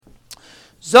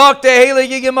Zok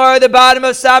Tehiligi Gemara, the bottom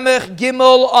of Samech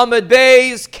Gimel Amud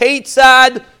Beis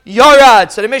Keitzad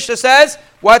Yorad. So the Mishnah says,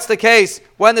 what's the case?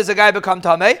 When does a guy become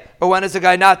tamei, or when is a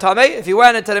guy not tamei? If he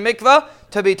went into the mikveh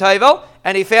to be toivel,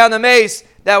 and he found a mace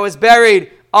that was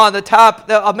buried on the top,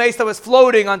 a mace that was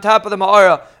floating on top of the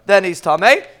ma'ara, then he's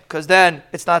tamei, because then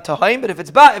it's not tahaim. But if it's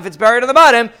buried on the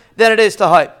bottom, then it is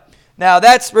tahaim. Now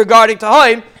that's regarding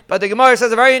tahaim, but the Gemara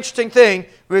says a very interesting thing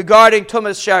regarding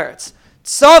tumas sheretz.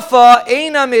 Tsafa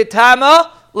eina mitama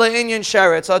le'inyan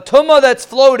sheretz. A tumah that's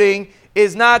floating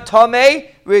is not tamei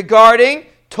regarding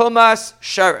tumas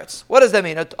sheretz. What does that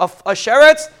mean? A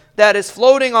sheretz that is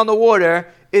floating on the water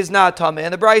is not tamei.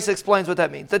 And the Bryce explains what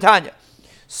that means. The Tanya.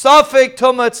 Safik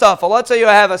tumah tsafa. Let's say you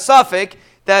have a safik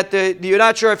that you're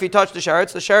not sure if you touched the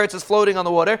sheretz. The sheretz is floating on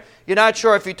the water. You're not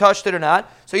sure if you touched it or not.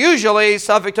 So usually,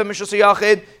 safik tumah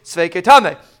shasiyachid sveike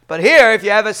tamei. But here, if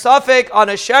you have a safik on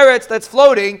a sheretz that's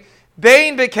floating,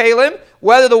 bein bekalim,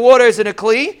 whether the water is in a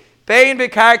kli, bein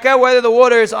bekarka, whether the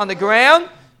water is on the ground,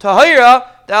 tahira,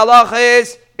 the halacha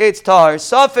is it's tahir.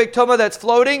 Safik tumah that's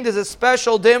floating, there's a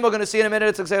special din, we're going to see in a minute,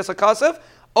 it's exeres hakasef,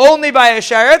 only by a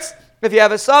sheretz. If you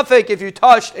have a safik, if you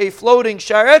touched a floating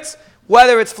sheretz,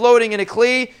 whether it's floating in a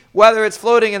kli, whether it's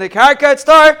floating in the karka, it's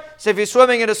tahir. So if you're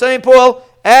swimming in a swimming pool,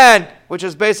 and which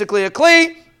is basically a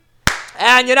kli,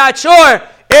 and you're not sure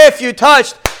if you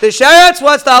touched the sheretz,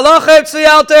 what's the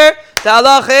halacha? The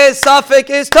halacha is safik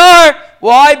is tahir.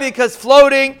 Why? Because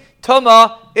floating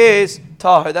tumah is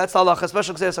tahir. That's the halacha,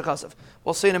 special exeres hakasef.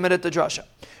 We'll see in a minute the drasha.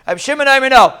 Shimon I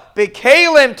know.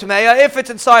 Bekalim tmeya. If it's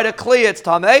inside a kli, it's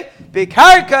tamei.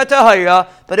 Bekarka tahira.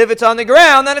 But if it's on the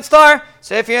ground, then it's tahir.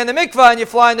 So if you're in the mikvah and you're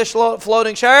flying the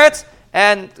floating sheretz,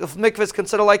 and if mikvah is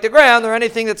considered like the ground, or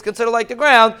anything that's considered like the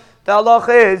ground, the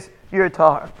halacha is you're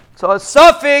tahir. So a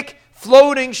safik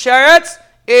floating sheretz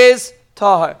is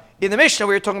tahir. In the Mishnah,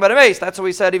 we were talking about a mace. That's what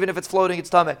we said. Even if it's floating, it's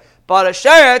tamei. But a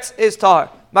sheretz is tahir.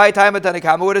 My time at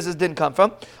Tanakama. Where does this din come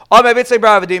from?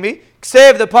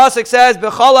 Ksiv, the pasuk says,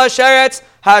 "B'chala sheretz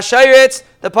ha-sheretz."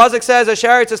 The pasuk says a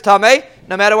sheretz is tamei.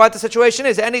 No matter what the situation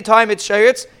is, anytime it's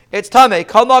sheretz, it's tamei.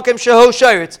 Kol makim shehu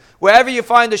sheretz. Wherever you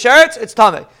find the sheretz, it's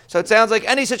tamei. So it sounds like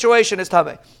any situation is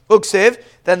tamei. Uksiv.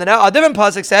 Then a different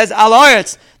pasuk says al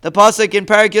haaretz. The pasuk in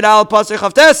Parak Yud Al pasuk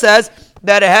Chavtes says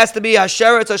that it has to be a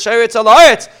sheretz al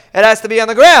haaretz. It has to be on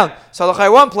the ground. So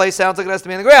one place sounds like it has to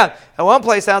be on the ground, and one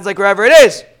place sounds like wherever it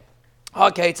is.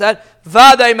 Okay, it said,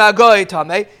 Vaday magoi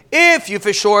tamei. If you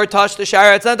for sure touch the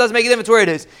sheretz, then it doesn't make a difference where it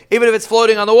is. Even if it's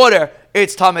floating on the water,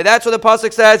 it's tamei. That's what the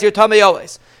pasuk says, you're tamei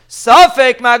always.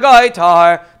 Safek magoi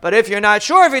tar. But if you're not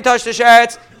sure if you touch the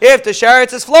sheretz, if the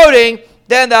sheretz is floating,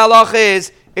 then the halacha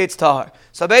is, it's tar.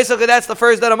 So basically that's the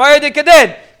first that Amar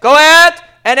Dikadin. Go out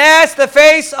and ask the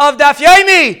face of Daf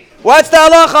Yomi. What's the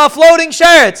halacha of floating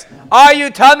sheretz? Are you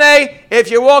tamei if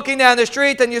you're walking down the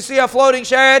street and you see a floating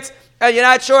sheretz, and you're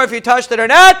not sure if you touched it or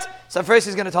not? So first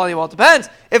he's going to tell you, well, it depends.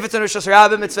 If it's in Rosh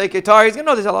Hashanah, it's fake tar. He's going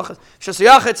to know these halachas. Rosh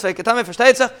Hashanah, it's fake tamei for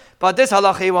shteitzach. But this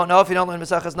halacha he won't know if you don't learn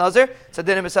Mesachas Nazir. It's a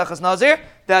din in Mesachas Nazir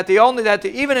that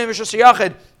even in Rosh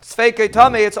Hashanah, it's fake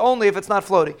tamei. It's only if it's not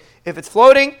floating. If it's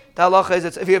floating, the halacha is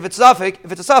if it's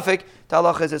a suffix, the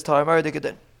halacha is tar.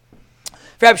 Maradikadin.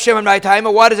 For Reb Shimon right time,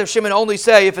 why does Reb Shimon only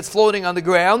say if it's floating on the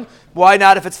ground? Why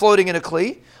not if it's floating in a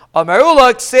kli?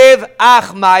 Amarula ksiv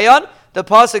ach mayan. The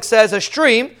pasuk says a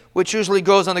stream, which usually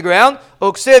goes on the ground.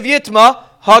 Uksiv yitma,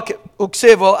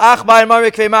 uksiv, well, ach mayan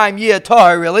marik ve'mayim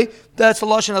yiatar, really. That's the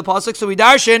lashon of the pasuk. So we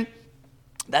darshan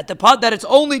that that it's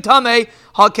only tamei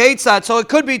haketzat. So it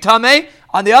could be tamei.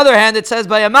 On the other hand, it says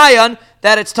by a mayan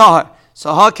that it's tahar. So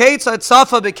haketzat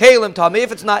safa bekalim tamei.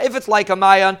 If it's like a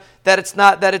mayan, that it's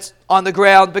on the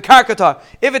ground, bekarkatar.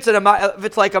 If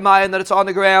it's like a mayan that it's on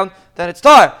the ground, then it's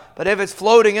tar. But if it's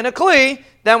floating in a kli,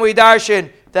 then we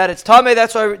darshan that it's tamei.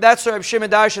 That's why Reb Shimon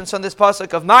darshans on this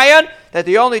pasuk of mayan, that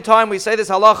the only time we say this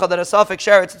halacha that a safek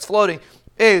sheretz it's floating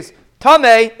is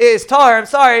tamei, is tar,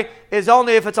 is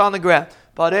only if it's on the ground.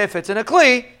 But if it's in a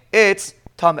kli, it's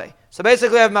tamei. So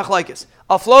basically I have machlekes.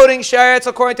 A floating sheretz,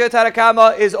 according to the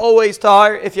Tanakama, is always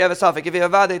tar if you have a safek. If you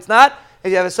have a vada, it's not. If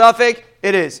you have a safek,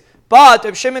 it is. But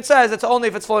Reb Shimon says it's only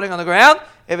if it's floating on the ground.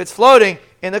 If it's floating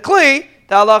in the kli,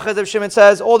 the halacha, as Reb Shimon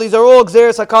says, all these are all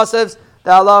exeres hakasevs.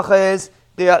 The halacha is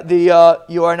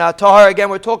you are not tahar. Again,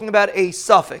 we're talking about a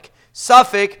safek.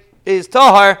 Safek is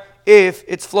tahar if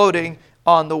it's floating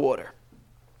on the water.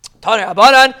 Tane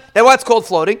Abanan. Now what's called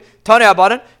floating? Tane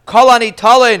Abanan. Kalani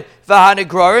talin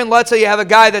v'hanigrarin. Let's say you have a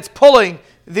guy that's pulling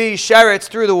the sheretz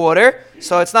through the water,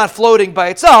 so it's not floating by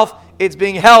itself. It's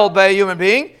being held by a human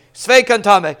being. Sveikan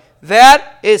tamei.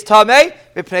 That is tamei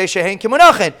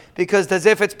because as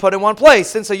if it's put in one place.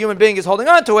 Since a human being is holding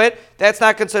on to it, that's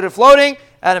not considered floating,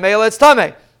 and a male it's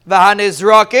tamei.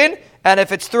 V'hanizrakin, and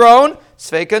if it's thrown,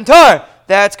 sveikan tar.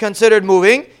 That's considered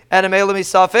moving, and a male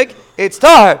misafik, it's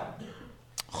tar.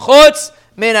 Chutz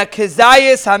min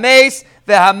kizayis hameis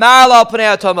v'hamal al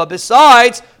pnei atoma.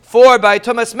 Besides, for by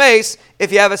tumas mace,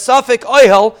 if you have a suffix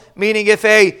oil, meaning if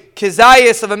a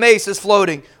kizayis of a mace is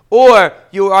floating, or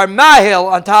you are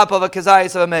mahil on top of a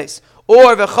kizayis of a mace,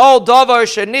 or v'chol davar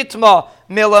shenitma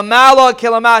milamala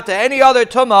kilamata, any other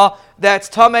tuma that's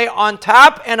tame on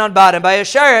top and on bottom. By a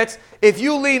sheretz, if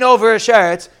you lean over a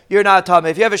sheretz, you're not tame.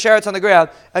 If you have a sheretz on the ground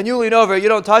and you lean over it, you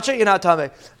don't touch it, you're not tame.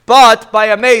 But by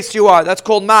a mace, you are. That's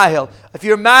called mahil. If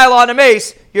you're mahil on a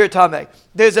mace, you're tame.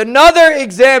 There's another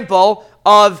example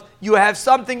of you have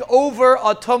something over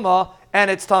a tuma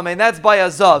and it's tame, and that's by a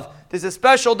zav. There's a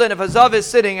special din. If a zav is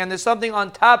sitting and there's something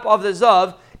on top of the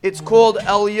zav, it's called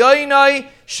elyoinai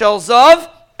shel zav,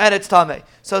 and it's tame.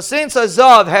 So since a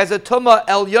zav has a tuma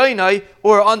elyoinai,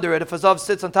 or under it, if a zav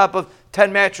sits on top of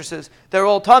 10 mattresses, they're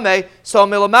all tame. So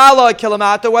milamala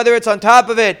kilamata, whether it's on top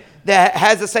of it that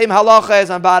has the same halacha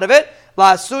as on bottom of it,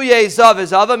 la suye zav is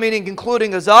zava, meaning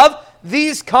including a zav.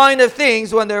 These kind of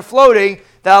things, when they're floating,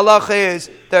 the halacha is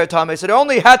they're tame. So the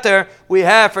only heter we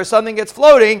have for something that's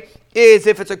floating is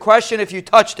if it's a question if you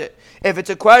touched it. If it's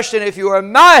a question if you are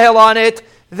mahil on it,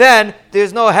 then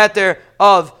there's no heter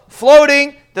of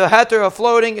floating. The heter of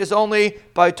floating is only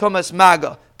by tumas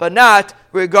maga, but not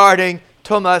regarding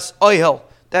tumas oihel.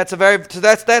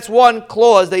 That's one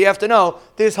clause that you have to know.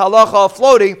 There's halacha of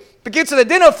floating. But gets to the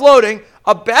din of floating.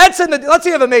 Let's say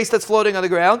you have a mace that's floating on the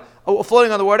ground, or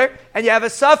floating on the water, and you have a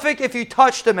suffix if you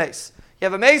touch the mace. You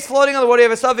have a mace floating on the water, you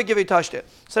have a suffix if you touched it.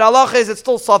 So the halacha is it's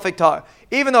still suffix tar,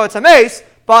 even though it's a mace,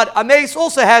 but a mace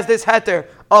also has this heter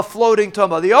of floating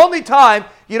tumah. The only time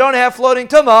you don't have floating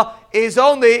tumah is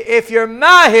only if you're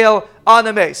mahil on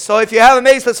the mace. So if you have a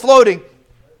mace that's floating,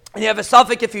 and you have a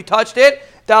suffix if you touched it,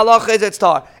 the halacha is it's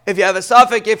tar. If you have a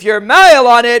suffix if you're mahil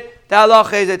on it, the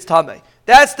halacha is it's tameh.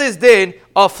 That's this din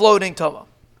of floating tumah.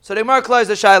 So the Gemara clears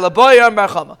the shaila. Boy Amar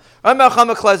Chama. Amar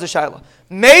Chama clears the shaila.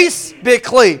 Mace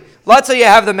bikli. Let's say you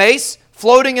have the mace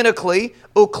floating in a kli.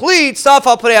 Ukli tzaf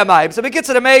al pnei hamayim. So we get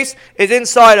to the mace is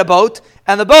inside a boat,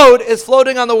 and the boat is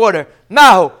floating on the water.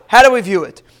 Mahu. How do we view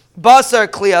it? Basar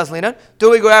kli azlinan.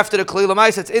 Do we go after the kli?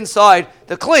 Lamais, it's inside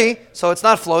the kli, so it's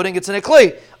not floating. It's in a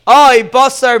kli. Ay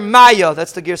basar maya.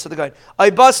 That's the gears of the guy. Ay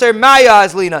basar maya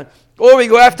azlinan. Or we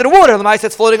go after the water. The mice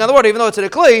that's floating on the water, even though it's in a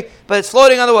kli, but it's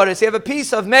floating on the water. So you have a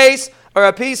piece of mace or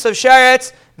a piece of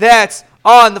sheretz that's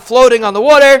floating on the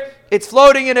water. It's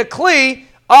floating in a kli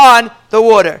on the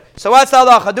water. So what's the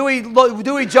halacha? Do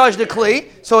we judge the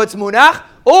kli so it's munach,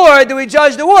 or do we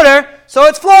judge the water so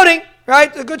it's floating?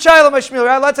 Right? A good shiloh mashmil.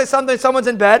 Right? Let's say someone's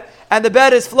in bed and the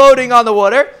bed is floating on the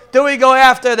water. Do we go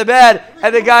after the bed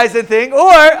and the guy's in thing, or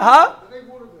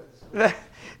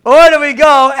or do we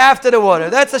go after the water?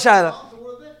 That's the shayla.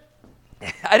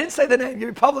 I didn't say the name.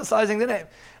 You're publicizing the name.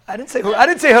 I didn't say who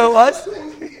it was.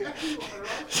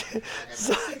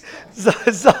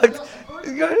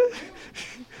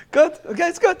 Good. Okay,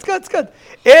 it's good.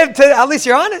 At least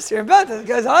you're honest. You're in bed. The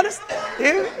guy's honest.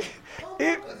 He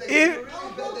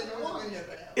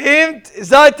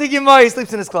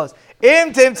sleeps in his clothes.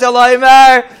 Im tim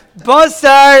tzalaymar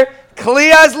basar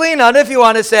kli azlinan. If you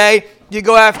want to say, you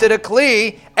go after the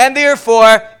kli, and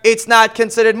therefore it's not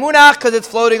considered munach because it's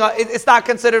floating on. It's not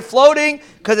considered floating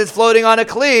because it's floating on a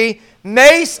kli.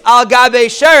 Mace al gabe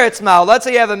sheretz mal. Let's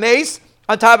say you have a mace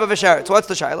on top of a sheretz. What's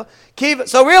the shaila?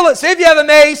 So if you have a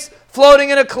mace floating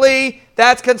in a kli,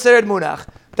 that's considered munach.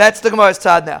 That's the Gemara's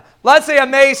tzad now. Let's say a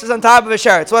mace is on top of a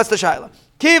sheretz. What's the shaila?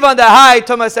 Kivan the high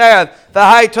tumas erev, the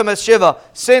high tumas shiva.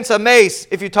 Since a mace,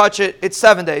 if you touch it, it's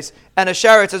 7 days, and a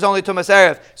sheretz is only tumas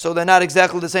erev, so they're not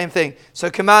exactly the same thing. So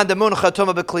command the muncha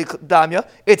tuma bekli damya.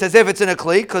 It's as if it's in a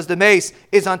kli, because the mace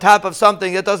is on top of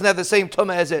something that doesn't have the same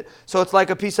tuma as it. So it's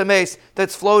like a piece of mace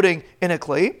that's floating in a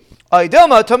kli.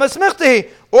 Aidilma tumas michti.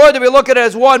 Or do we look at it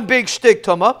as one big shtik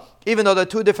tuma, even though they're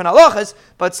two different halachas,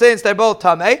 but since they're both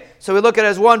tameh, so we look at it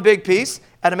as one big piece.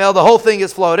 And the whole thing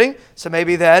is floating, so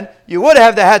maybe then you would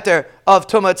have the heter of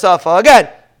tumat safa. Again,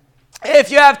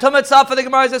 if you have tumat safa, the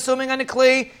Gemara is assuming on a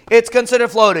kli, it's considered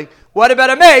floating. What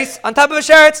about a mace on top of a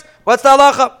sheretz? What's the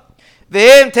halacha?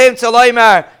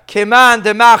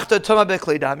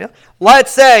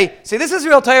 Let's say, see, this is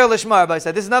real Torah lishma, but I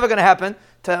said this is never going to happen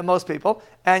to most people,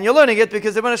 and you're learning it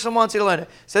because the Rebbeinu Shalom wants you to learn it.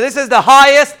 So this is the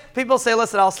highest. People say,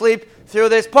 listen, I'll sleep through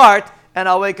this part, and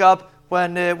I'll wake up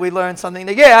when we learn something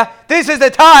again. This is the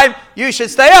time you should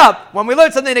stay up. When we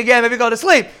learn something again, maybe go to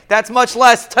sleep. That's much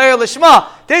less Torah Lishma.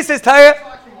 This is Torah.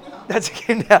 That's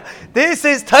now. This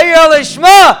is Torah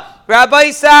Lishma.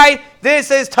 Rabbi say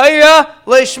This is Torah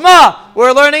Lishma.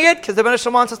 We're learning it because the Rebbeinu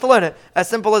Shalom wants us to learn it. As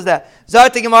simple as that.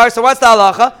 Zarti Gemara. So what's the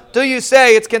halacha? Do you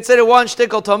say it's considered one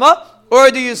shtickle tuma, or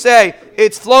do you say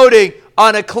it's floating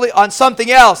on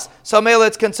something else? So maybe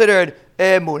it's considered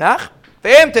munach.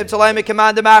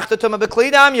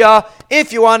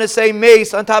 If you want to say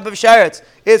mace on top of sheretz,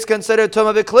 it's considered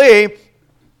tuma b'kli.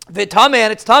 V'tamei,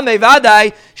 and it's tamei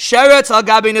vaday sheretz al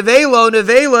gabi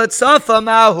nevela tzafa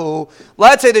mahu.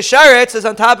 Let's say the sheretz is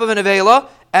on top of a nevela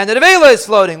and the nevela is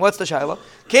floating. What's the shaila?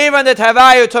 Kivan the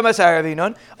tavayu tumas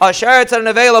aravinun. A sheretz and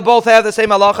a nevela both have the same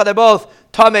halacha. They're both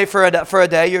tamei for a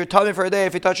day. You're tamei for a day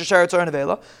if you touch a sheretz or a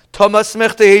nevela. Tumas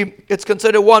smichti. It's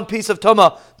considered one piece of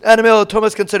tuma, and a nevela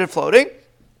tumas considered floating.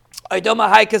 Aydoma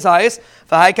hai kazayis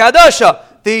v'hai kadasha.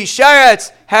 The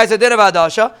sheretz has a din of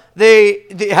adasha.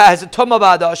 Has a tumah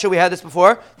b'adasha. We had this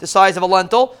before. The size of a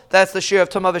lentil. That's the shear of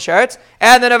tumah v'sheretz.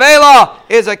 And the nevela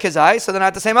is a kazai, so they're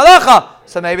not the same halacha.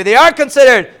 So maybe they are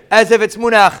considered as if it's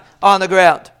munach on the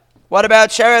ground. What about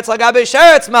sheretz lagabe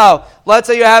sheretz mao? Let's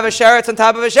say you have a sheretz on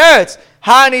top of a sheretz.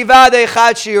 Hani vade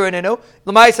chad shirininu.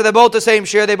 L'maisa, they're both the same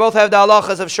shear. They both have the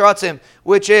halachas of shratzim,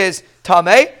 which is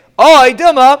tamei.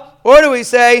 Or do we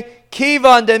say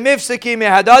kivan de mifsiki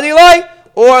mehadadilai?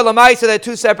 Or lamaisa, they're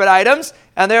two separate items,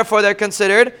 and therefore they're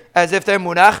considered as if they're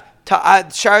munach.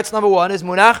 Sheretz number one is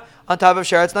munach on top of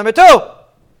sheretz number two.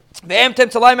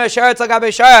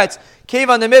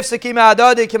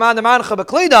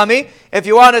 If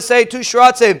you want to say two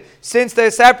shratzim, since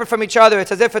they're separate from each other,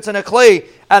 it's as if it's in a kli,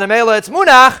 and a mela it's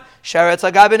munach. Sheretz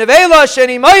lagabe nevela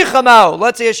sheni moichamau.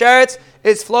 Let's say a sheretz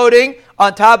is floating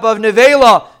on top of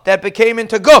nevela that became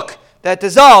into guk, that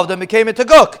dissolved and became into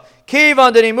guk.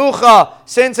 Kivan denimucha,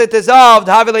 since it dissolved,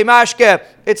 havili mashke,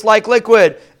 it's like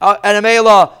liquid. And a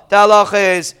mela, the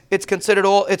halacha is it's considered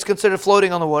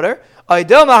floating on the water.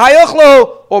 Aydilma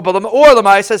hayuchlu, or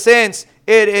lamaisa, since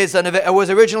it was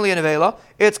originally a nevela,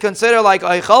 it's considered like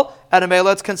eichel, and a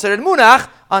mela it's considered munach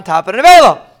on top of the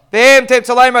nevela.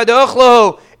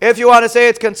 If you want to say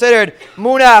it's considered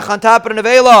munach on top of the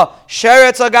nevela,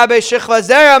 sheretz agabe shichva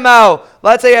zera mao.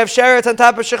 Let's say you have sheretz on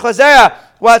top of shichva zera.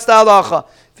 What's the halacha?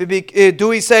 Do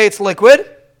we say it's liquid?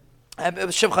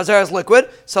 Shichva zera is liquid,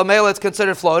 so mela it's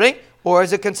considered floating, or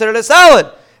is it considered a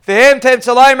solid?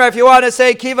 If you want to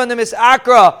say kivan the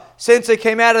misakra, since it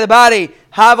came out of the body,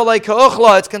 havalei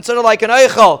ka'uchla, it's considered like an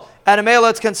eichel, and a mela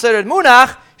it's considered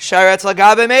munach. Sheretz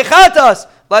lagabe mechatas.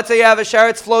 Let's say you have a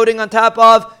sheretz floating on top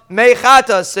of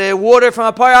mechatas, water from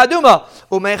a paraduma.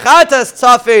 Umechatas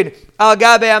tzafid al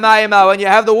gabe amayimah. And you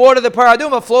have the water of the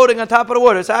paraduma floating on top of the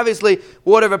water. So obviously,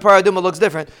 water of a paraduma looks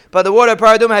different, but the water of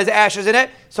paraduma has ashes in it,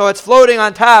 so it's floating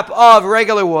on top of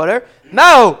regular water.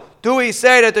 Now, do we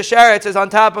say that the sheretz is on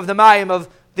top of the mayim of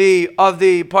the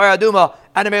paraduma,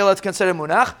 and the mela is considered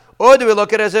munach, or do we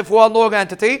look at it as if one long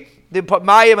entity? The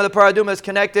mayim of the paraduma is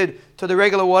connected to the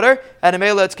regular water, and the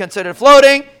mela it's considered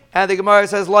floating, and the Gemara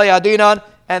says lo yadinan,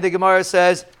 and the Gemara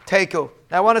says teku.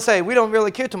 Now I want to say, we don't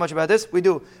really care too much about this, we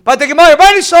do. But the Gemara,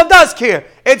 Rebbeinu Shalom does care.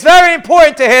 It's very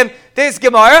important to him, this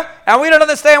Gemara, and we don't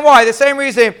understand why. The same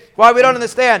reason why we don't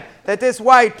understand that this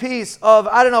white piece of,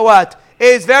 I don't know what,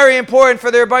 is very important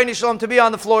for the Rebbeinu Shalom to be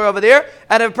on the floor over there.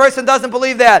 And if a person doesn't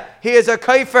believe that, he is a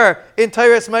kaifer in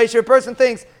Teiras Moshe. A person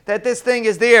thinks that this thing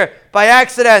is there by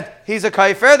accident, he's a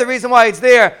kaifer. The reason why it's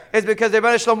there is because the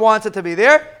Rebbeinu Shalom wants it to be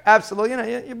there.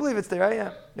 Absolutely, you believe it's there,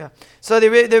 right? Yeah. So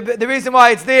the reason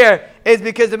why it's there is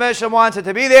because the Rebbeinu Shalom wants it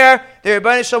to be there. The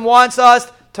Rebbeinu Shalom wants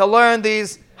us to learn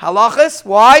these halachas.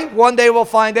 Why? One day we'll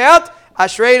find out.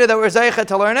 Ashreina that we're zeicha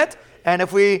to learn it. And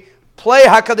if we play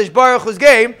HaKadosh Baruch Hu's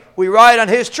game, we ride on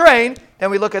his train,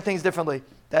 then we look at things differently,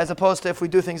 as opposed to if we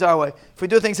do things our way. If we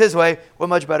do things his way, we're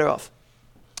much better off.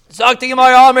 Nazir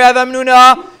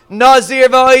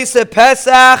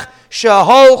Pesach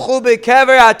Shaholchu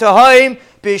Bekever Atahoim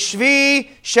Bishvi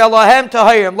Shalahem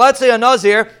Tahayim. Let's say a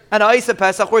Nazir and a Isa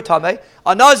Pesach were Tameh.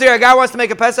 A Nazir, a guy wants to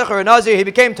make a Pesach, or a Nazir, he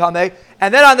became Tameh.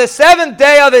 And then on the seventh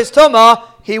day of his Tumah,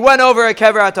 he went over a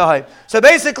Kever Atahayim. So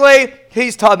basically,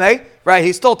 he's Tameh, right?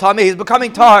 He's still Tameh. He's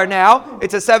becoming Tahar now.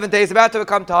 It's the seventh day. He's about to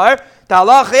become Tahar. The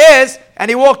halach is, and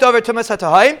he walked over Tumas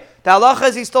HaTahayim. The halach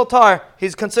is he's still Tahar.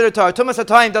 He's considered Tahar. Tumas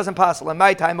HaTahayim doesn't pass. In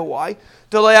my time, why?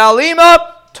 Tumas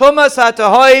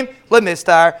HaTahayim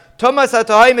lemistar. Tumas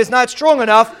HaTahayim is not strong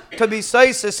enough to be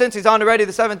seiser, since he's on already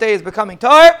the seventh day is becoming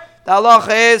Tahar. The halach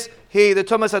is, the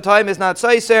Tumas HaTahayim is not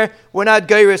seiser. We're not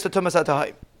geiris to Tumas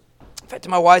HaTahayim.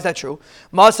 Why is that true?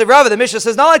 Ma'aser Rava, the Mishnah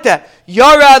says not like that.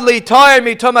 Yarad li tar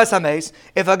mi tumas hameis.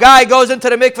 If a guy goes into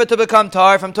the mikveh to become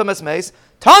tar from tumas meis,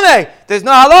 tamei. There's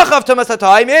no halacha of tumas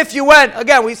hatayim. If you went,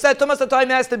 again, we said tumas hatayim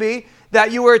has to be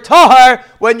that you were tahar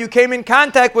when you came in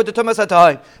contact with the tumas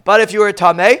hatahim. But if you were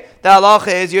tamei, the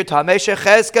halacha is you're tamei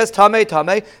shecheskas tamei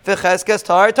tamei v'cheskas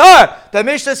tahar tahar. The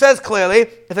Mishnah says clearly,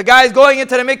 if a guy is going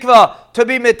into the mikvah to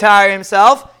be mitar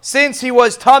himself, since he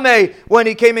was tamei when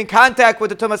he came in contact with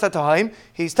the tumas hatahim,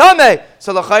 he's tamei.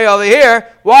 So l'chayr over here,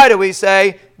 why do we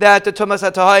say that the tumas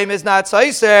hatahim is not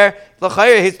saiser?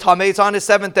 L'chayr, he's tamei. It's on his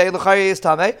 7th day. L'chayr is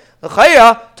tamei.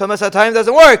 L'chayr, tumas hatahim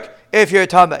doesn't work if you're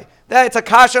tamei. That's a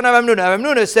kasha on Rav Nuna. Rav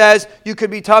Nuna says you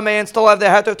could be tamei and still have the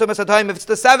heter of tumas hatahim. If it's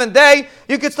the 7th day,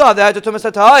 you could still have the heter of tumas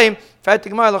hatahim.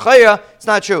 It's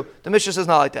not true. The Mishnah says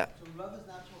not like that. So Rav is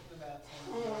not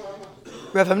talking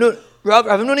about Rav Nuna.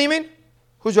 Rav Nuna, you mean?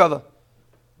 Who's Rava?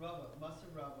 Rava, Master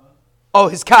Rava. Oh,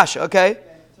 his kasha. Okay.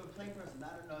 So a plain person,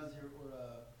 not a Nazir or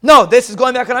a... No, this is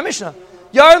going back on our Mishnah.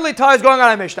 Yardley Tar is going on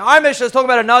our Mishnah. Our Mishnah is talking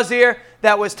about a Nazir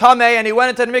that was tamei and he went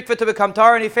into the mikveh to become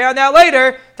tar, and he found out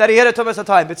later that he had a tumas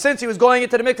hatayim. But since he was going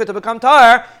into the mikveh to become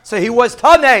tar, so he was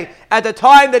tamei at the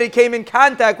time that he came in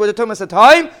contact with the tumas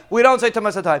hatayim, we don't say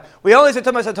tumas hatayim. We only say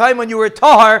tumas hatayim when you were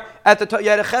tar at the you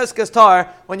had a cheskas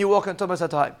tar when you walk in tumas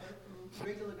hatayim.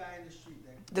 Regular guy in the street.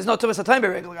 There's no tumas hatayim by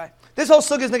regular guy. This whole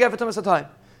sugya is neged for tumas hatayim.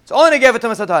 It's only neged for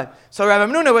tumas hatayim. So Rav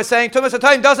Nuna was saying tumas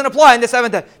hatayim doesn't apply in the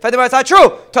 7th day. In fact, it's not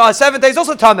true. 7th day is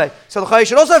also tamei. So the chay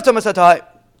should also have tumas hatayim.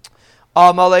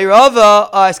 Amalei Rava,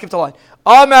 I skipped a line.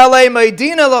 Amalei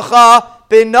Medina Lacha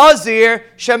bin Nazir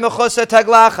Shemechusah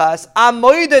Taglachas. I'm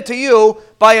moida to you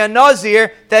by a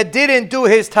Nazir that didn't do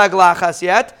his Taglachas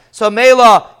yet. So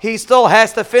Mela, he still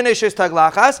has to finish his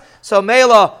Taglachas. So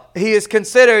Mela, he is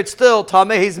considered still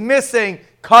Tameh. He's missing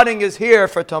cutting his hair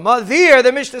for Tumah. There,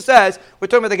 the Mishnah says, we're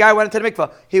talking about the guy who went into the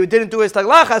mikvah. He didn't do his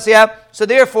taglachas yet, so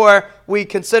therefore we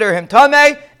consider him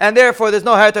Tameh, and therefore there's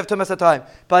no heter of Tumas HaTayim.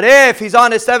 But if he's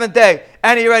on his 7th day,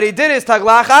 and he already did his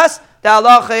taglachas, the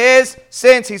halacha is,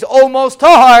 since he's almost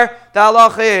tahar, the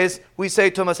halacha is, we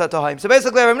say Tumas HaTayim. So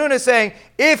basically, Rav Nuna is saying,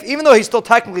 even though he's still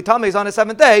technically Tameh, he's on his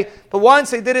 7th day, but once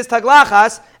he did his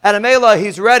taglachas, at a Mela,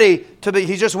 he's ready to be,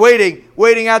 he's just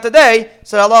waiting out the day,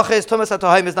 so the halacha is Tumas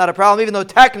HaTayim is not a problem, even though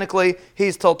technically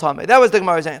he's still Tameh. That was the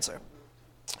Gemara's answer.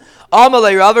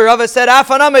 Amalei Rava said,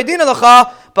 Afana Medina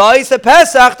Lacha, Ba'isa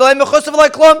Pesach, Do'im Mechusav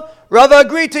Like Klum. Rava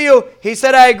agreed to you. He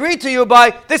said, I agree to you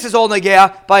by, this is all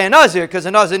negea, by a Nazir, because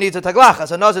a Nazir needs a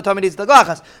taglachas. A Nazir Tameh needs a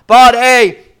taglachas. But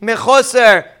a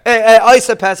mechuser,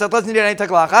 Isa Pesach, doesn't need any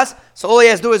taglachas. So all he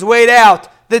has to do is wait out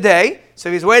the day. So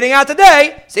if he's waiting out the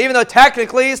day, so even though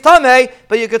technically he's Tameh,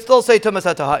 but you could still say Tumas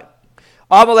HaTayim.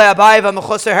 Amalei Abaye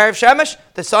v'mechuser harav shemesh.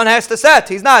 The sun has to set.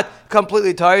 He's not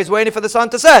completely tired. He's waiting for the sun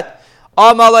to set.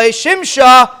 Amalei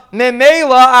Shimsha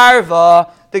memela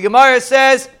arva. The Gemara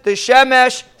says the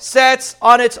shemesh sets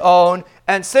on its own,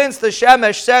 and since the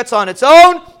shemesh sets on its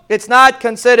own, it's not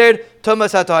considered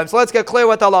Tumas HaTayim. So let's get clear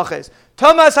what the halach is.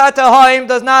 Tumas HaTayim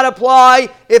does not apply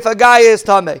if a guy is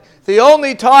Tameh. The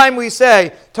only time we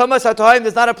say Tumas HaTayim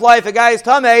does not apply if a guy is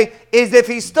Tameh is if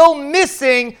he's still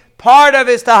missing part of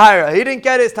his tahara. He didn't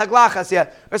get his taglachas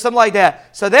yet, or something like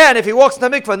that. So then, if he walks into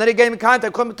mikvah and then he came in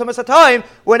contact with Tumas HaTayim,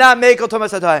 we're not making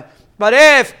Tumas HaTayim. But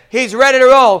if he's ready to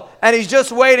roll and he's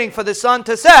just waiting for the sun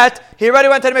to set, he already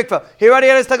went to the mikvah. He already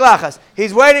had his taglachas.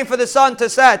 He's waiting for the sun to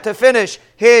set to finish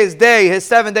his day, his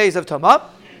 7 days of Tumah.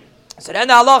 So then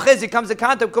the halach is he comes in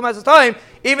contact with Tumas HaTayim,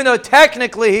 even though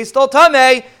technically he's still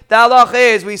Tameh. The halach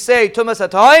is we say Tumas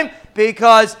HaTayim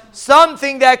because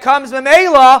something that comes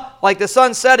memela, like the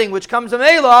sun setting, which comes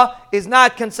memela, is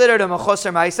not considered a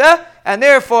mechuser ma'aseh, and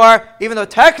therefore, even though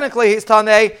technically he's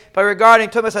Tameh, but regarding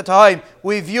Tumas HaTayim,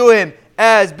 we view him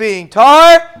as being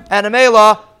tar and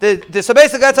memela. So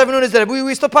basically, that's Rav Nuna is that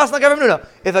we still pass like Rav Nuna.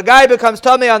 If a guy becomes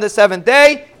Tameh on the 7th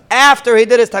day, after he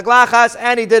did his taglachas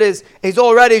and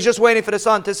he's just waiting for the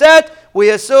sun to set,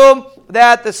 we assume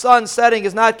that the sun setting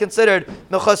is not considered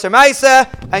mechuser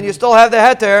ma'aseh, and you still have the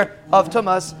heter of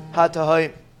Tumas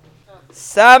HaTayim.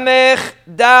 Samech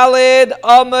Dalid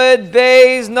Amud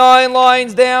Beis, 9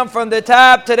 lines down from the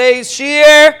top. Today's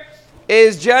shiur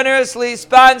is generously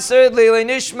sponsored Lili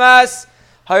Nishmas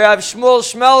Harav Shmuel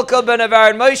Shmelka ben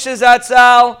Avar Moshe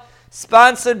Zatzal,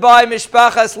 sponsored by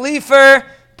Mishpachas Liefer,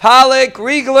 Palik,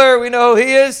 Riegler, we know who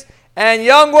he is, and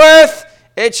Youngworth.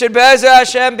 It should Be'ezer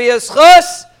Hashem be a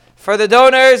schus for the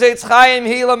donors. It's Chaim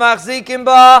Hila Machzikim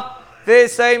Ba,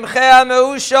 V'Seimchea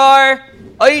Meushar,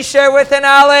 Oisher with an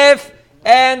Aleph,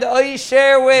 and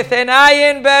Oisher with an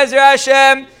Ayin, Be'ezer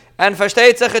Hashem, and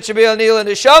Versteht sich, it should be Nil and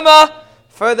the Shama,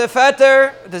 for the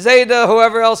Fetter, the Zayda,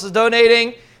 whoever else is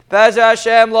donating, Be'ezer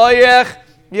Hashem, Loyech,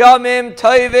 Yomim,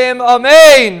 Toivim,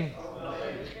 Amen.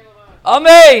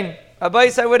 Amen. Rabbi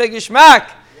said with a Gishmak.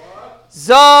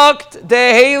 Zogt the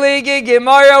Heilige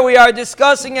Gemara. We are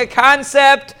discussing a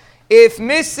concept if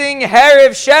missing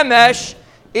Herav Shemesh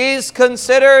is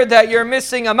considered that you're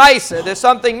missing a Maisa, there's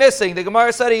something missing. The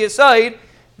Gemara said aside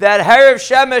that Herav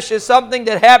Shemesh is something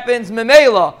that happens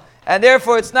Memela, and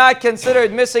therefore it's not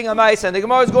considered missing a Maisa. And the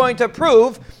Gemara is going to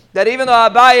prove that even though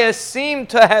Abaya seemed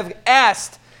to have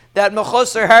asked that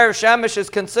Mechusar Herav Shemesh is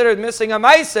considered missing a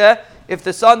Maisa, if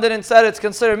the son didn't say it's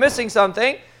considered missing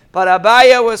something, but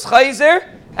Abaya was Chayzer,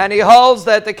 and he holds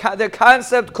that the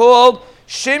concept called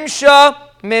Shimsha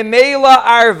Memela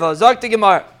Arva. Zok the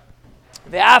Gemara.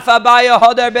 Ve'af Abaya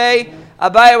Hodarbe.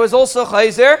 Abaya was also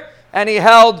Chayzer, and he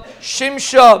held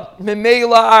Shimsha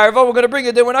Memela Arva. We're going to bring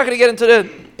it in. We're not going to get into the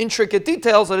intricate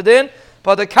details of it in,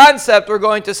 but the concept we're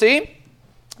going to see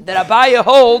that Abaya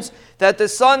holds that the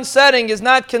sun setting is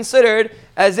not considered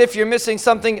as if you're missing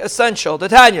something essential. The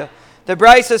Tanya, the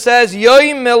Brisa says,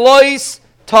 Yoim Melois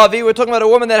Tavi. We're talking about a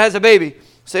woman that has a baby.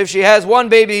 So if she has one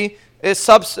baby, it's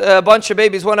a bunch of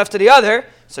babies one after the other,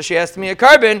 so she has to be a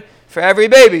carbon for every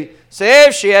baby. So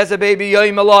if she has a baby,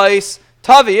 Yoim Melois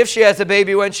Tavi, if she has a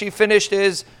baby when she finished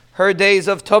her days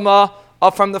of Tumah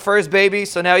up from the first baby,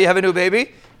 so now you have a new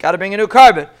baby, got to bring a new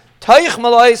carbon. Taich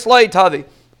Melois Lai Tavi.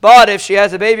 But if she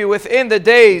has a baby within the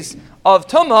days of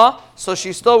Tumah, so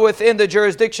she's still within the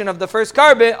jurisdiction of the first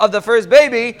carbon, of the first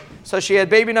baby, so she had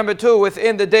baby number 2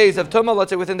 within the days of Tumah,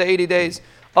 let's say within the 80 days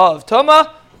of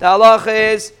Tumah, the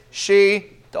halacha is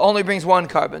she only brings one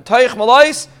carbon. Taich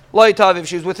Malais, Loi Tavi. If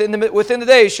she's within the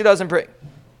days, she doesn't bring.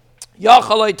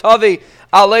 Yachaloi Tavi,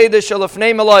 Aleida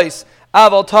Shalafnei Malais,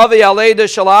 Aval Tavi, Aleida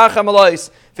Shalacha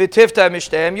Malais, Vitifta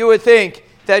Mishtem. You would think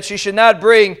that she should not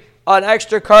bring an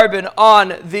extra carbon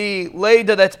on the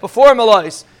Leida that's before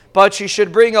Malais, but she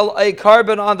should bring a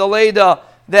carbon on the Leida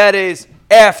that is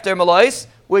after Malais,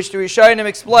 which the Rishonim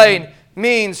explain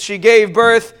means she gave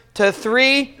birth to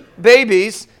 3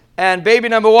 babies, and baby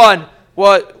number 1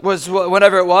 was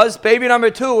whenever it was. Baby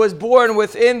number 2 was born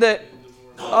within the...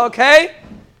 Okay?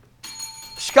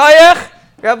 Shkayach,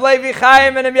 Reb Levi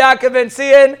Chaim and Yaakov Ben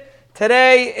Zion.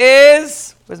 Today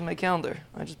is... Where's my calendar?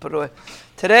 I just put it away.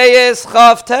 Today is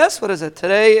Chav Tes. What is it?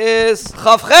 Today is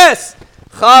Chav Ches.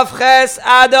 Chav Ches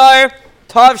Adar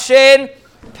Tavshin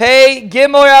Pei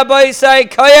Gimor Abaisai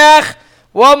Koyach.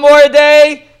 One more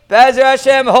day. Be'ezer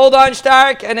Hashem, hold on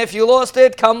stark. And if you lost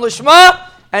it, come Lishma.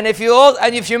 And if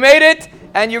you made it,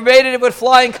 and you made it with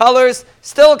flying colors,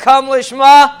 still come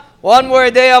Lishma. One more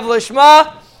day of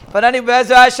Lishma. But anyway,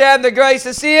 Be'ezer Hashem, the grace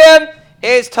to see him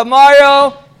is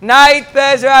tomorrow night.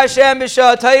 Be'ezer Hashem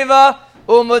B'Shah Taiva.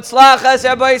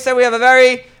 We have a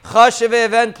very chashuv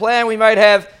event planned. We might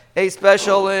have a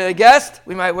special guest.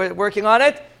 We're working on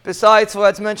it, besides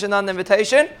what's mentioned on the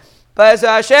invitation. But as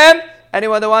Hashem,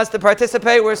 anyone that wants to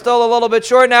participate, we're still a little bit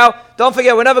short now. Don't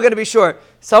forget, we're never going to be short.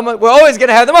 We're always going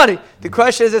to have the money. The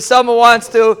question is, if someone wants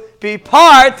to be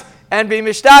part and be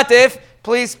mishtatif,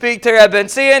 please speak to Reb Ben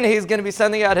Zion. He's going to be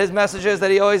sending out his messages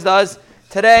that he always does.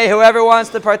 Today, whoever wants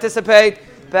to participate,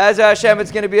 Be'ezer Hashem,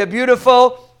 it's going to be a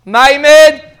beautiful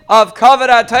Maimed of Kavod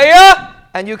HaTorah,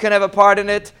 and you can have a part in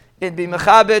it. It'd be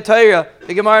Mechabed Torah.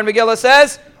 The Gemara in Megillah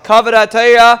says Kavod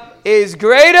HaTorah is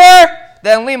greater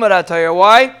than Limud HaTorah.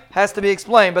 Why? Has to be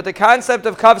explained. But the concept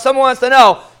of Kavod, someone wants to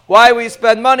know why we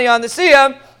spend money on the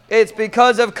Siyam. It's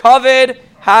because of Kavod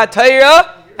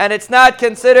HaTorah, and it's not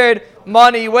considered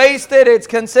money wasted. It's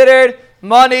considered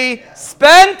money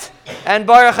spent. And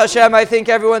Baruch Hashem, I think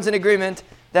everyone's in agreement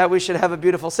that we should have a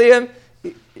beautiful Siyam.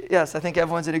 Yes, I think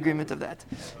everyone's in agreement of that.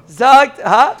 Zagt,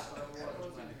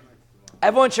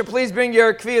 Everyone should please bring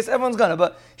your kviyas. Everyone's gonna,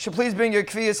 but should please bring your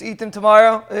kviyas eatim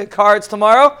tomorrow, cards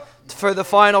tomorrow for the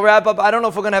final wrap up. I don't know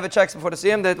if we're gonna have a checks before the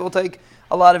siyam. That will take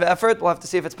a lot of effort. We'll have to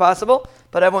see if it's possible.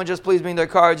 But everyone just please bring their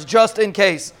cards just in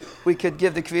case we could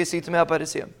give the kviyas eatim help at the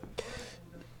siyam.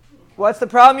 What's the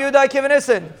problem, Yudai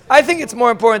Kivanisin? I think it's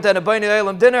more important than a Bnei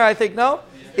Olam dinner. I think no.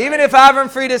 Even if Avram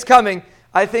Fried is coming,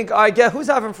 I think who's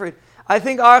Avram Fried? I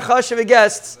think our chashuv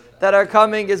guests that are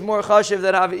coming is more chashuv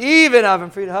than even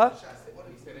Avram Fried, huh?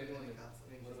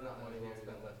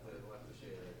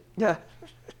 Yeah.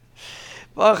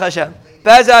 Baruch Hashem.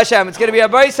 Be'ezer Hashem. It's going to be a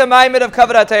Baisa Maimed of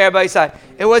Kavod HaTorah Baisai.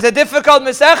 It was a difficult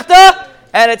Masechta,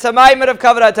 and it's a Maimed of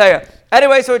Kavod HaTorah.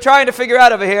 Anyway, so we're trying to figure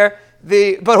out over here,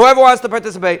 but whoever wants to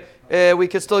participate, we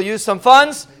could still use some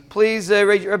funds. Please,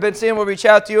 Ben Zion will reach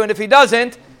out to you, and if he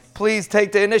doesn't, please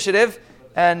take the initiative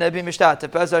and be mishtat.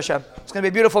 Be'ezer Hashem. It's going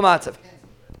to be a beautiful matzav.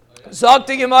 Zog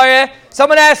to Gemara.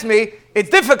 Someone asked me, it's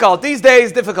difficult. These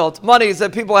days, difficult. Money is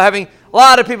that people are having, a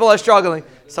lot of people are struggling.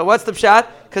 So what's the pshat?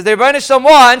 Because the Rebbeinu Shalom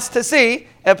wants to see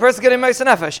a person getting Meiser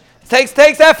Nefesh. It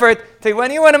takes effort. When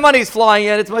the money's flying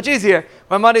in, it's much easier.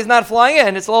 When money's not flying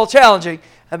in, it's a little challenging.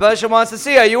 And Rebbeinu Shalom wants to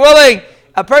see, are you willing?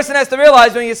 A person has to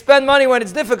realize when you spend money when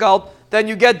it's difficult, then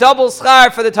you get double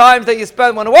schar for the times that you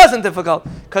spent when it wasn't difficult.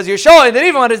 Because you're showing that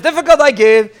even when it's difficult, I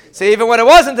give. So even when it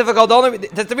wasn't difficult,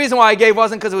 that's the reason why I gave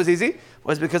wasn't because it was easy,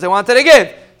 was because I wanted to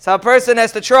give. So a person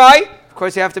has to try. Of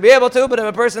course, you have to be able to, but if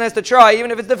a person has to try,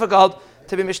 even if it's difficult,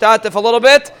 to be mishtatif a little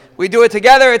bit, we do it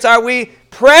together. We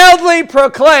proudly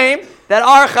proclaim that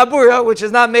our chabura, which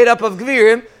is not made up of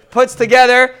gvirim, puts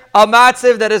together a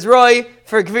matziv that is roi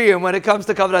for gvirim when it comes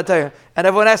to kavanat Torah. And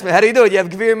everyone asks me, how do you do it? You have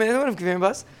gvirim in it? Gvirim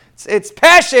bus? It's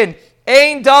passion.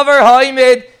 Ein davar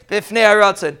ha'imid b'fnei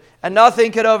haratzon. And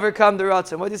nothing can overcome the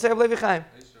ratzon. What do you say, Levi Chaim?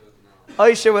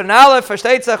 Oisha with an aleph.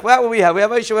 Versteht? What do we have? We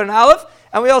have Oisha with an aleph,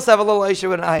 and we also have a little Oisha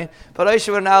with an ayin. But Oisha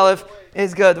with an aleph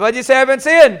is good. What do you say, I've been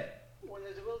seeing?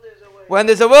 When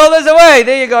there's a will, there's a way.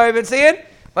 There you go, I've been seeing.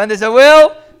 When there's a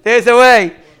will, there's a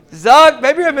way. Zog,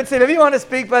 maybe I've been seeing. Maybe you want to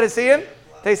speak by the siyum.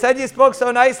 They said you spoke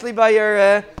so nicely by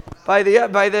your by the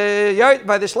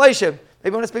shleishim. Maybe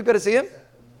you want to speak by the siyum?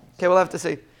 Okay, we'll have to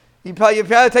see. You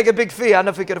probably take a big fee. I don't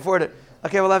know if we can afford it.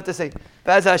 Okay, we'll have to see.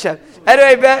 Baz Hashem.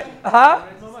 Anyway,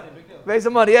 raise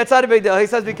some money. Yeah, it's not a big deal. He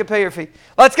says we can pay your fee.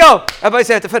 Let's go. Everybody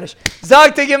say I have to finish.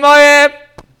 Zog to Gemara.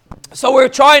 So we're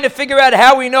trying to figure out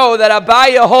how we know that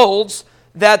Abaya holds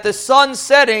that the sun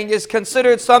setting is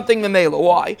considered something memela.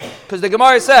 Why? Because the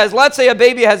Gemara says, let's say a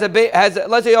baby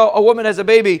let's say a woman has a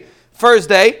baby first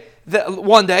day,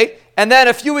 one day, and then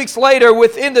a few weeks later,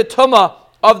 within the tumah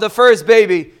of the first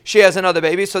baby, she has another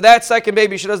baby. So that second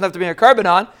baby, she doesn't have to bring her carbon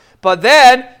on. But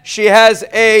then she has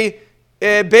a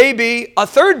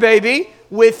third baby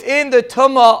within the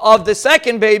tumah of the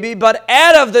second baby, but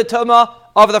out of the tumah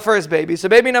of the first baby. So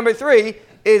baby number 3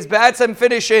 is Batsam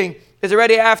finishing, is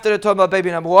already after the tumah of baby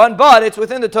number 1, but it's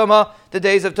within the tumah, the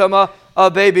days of tumah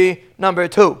of baby number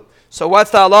 2. So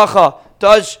what's the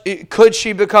halacha? Could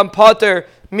she become pater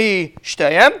mi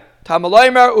shteyem?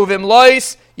 Tamalaymer uvim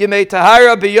lois yemei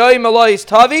tahara biyoy malois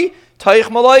tavi taich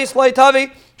malois loy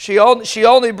tavi. She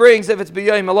only brings if it's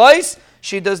biyoy malois.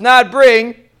 She does not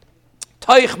bring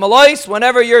taich malois.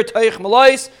 Whenever you're taich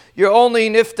malois, you're only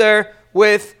nifter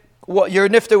with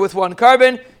one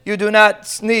carbon. You do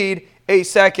not need a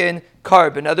second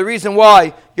carbon. Now the reason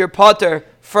why you're pater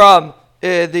from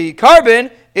the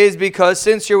carbon is because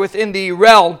since you're within the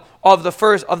realm of the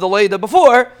Leida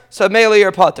before, so mele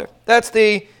you're pater. That's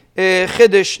the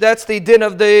chiddush. That's the din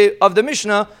of the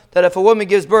Mishnah, that if a woman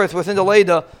gives birth within the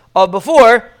Leida of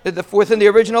before, within the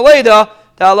original Leida,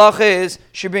 the halacha is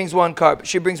she brings one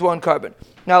carbon.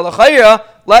 Now l'chayra,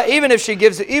 even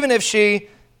if she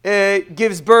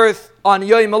gives birth on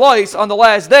Yom Malois, on the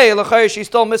last day, l'chayra, she's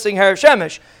still missing Harav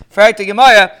Shemesh. In fact, the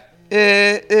Gemara,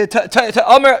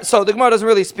 so the Gemara doesn't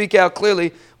really speak out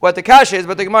clearly what the kasha is,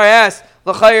 but the Gemara asks,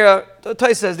 l'chayra,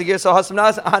 Tais says the Girsa Hasam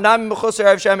Hanam Mechusar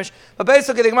Harav Shemesh, but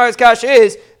basically the Gemara's kasha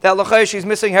is that l'chayra she's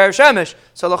missing Harav Shemesh.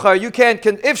 So l'chayra, you can't,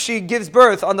 if she gives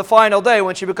birth on the final day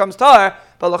when she becomes tar,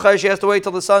 but l'chayra she has to wait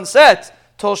till the sun sets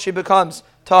till she becomes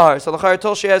tahar. So l'chayra,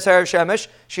 till she has Harav Shemesh,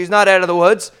 she's not out of the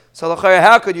woods. So l'chayra,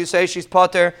 how could you say she's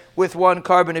pater with one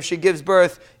carbon if she gives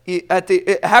birth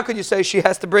how could you say she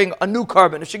has to bring a new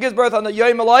carbon? If she gives birth on the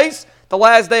Yom Malais, the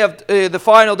last day of the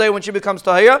final day when she becomes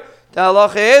tahira, the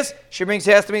halacha is she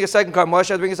has to bring a second carbon. Why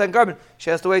she has to bring a second carbon?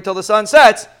 She has to wait till the sun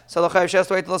sets. So l'chayra, she has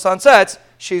to wait till the sun sets.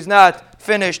 She's not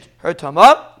finished her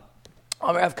tamah.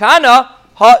 Amar Rav Kana,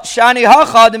 shani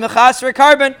hacha de mechasre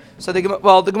carbon. So the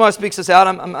Gemara speaks this out.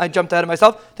 I jumped ahead of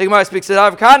myself. The Gemara speaks it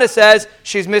out. Rav Kana says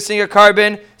she's missing a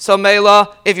carbon. So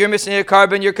Mela, if you're missing a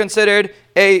carbon, you're considered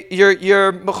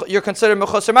considered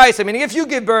mechusar ma'isa. Meaning, if you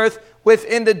give birth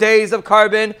within the days of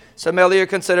carbon, so Mela, you're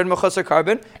considered mechusar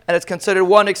carbon, and it's considered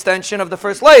one extension of the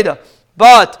first leida.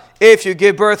 But if you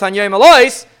give birth on Yom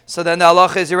Alois, so then the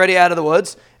halacha is you're already out of the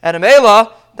woods, and a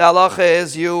Mela, the halacha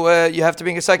is you have to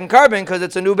bring a second carbon because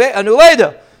it's a new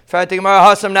leida. Even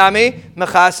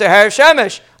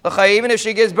if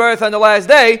she gives birth on the last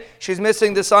day, she's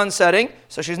missing the sun setting,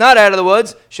 so she's not out of the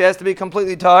woods. She has to be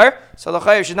completely tar. So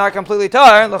if she's not completely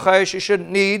tar, she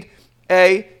shouldn't need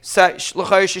she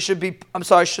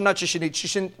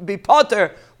shouldn't be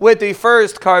pater with the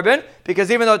first carbon, because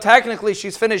even though technically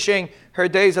she's finishing her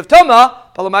days of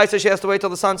tumah, Palamaisa, she has to wait till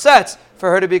the sun sets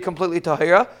for her to be completely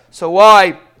tahira. So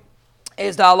why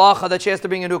is the halacha that she has to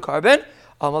bring a new carbon?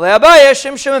 So Abaya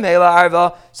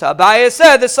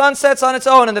said the sun sets on its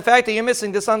own, and the fact that you're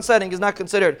missing the sun setting is not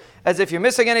considered as if you're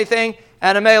missing anything,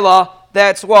 and a mela,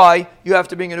 that's why you have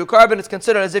to bring a new carbon. It's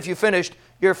considered as if you finished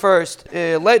your first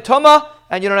toma,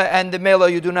 and the mela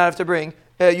you do not have to bring.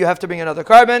 You have to bring another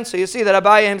carbon. So you see that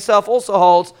Abaya himself also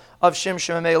holds of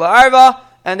shimshim mela arva,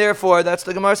 and therefore that's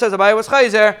the Gemara says Abaya was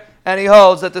chayzer, and he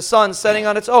holds that the sun setting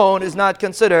on its own is not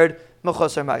considered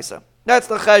mechusar ma'isa. That's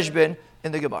the cheshbon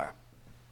in the Gemara.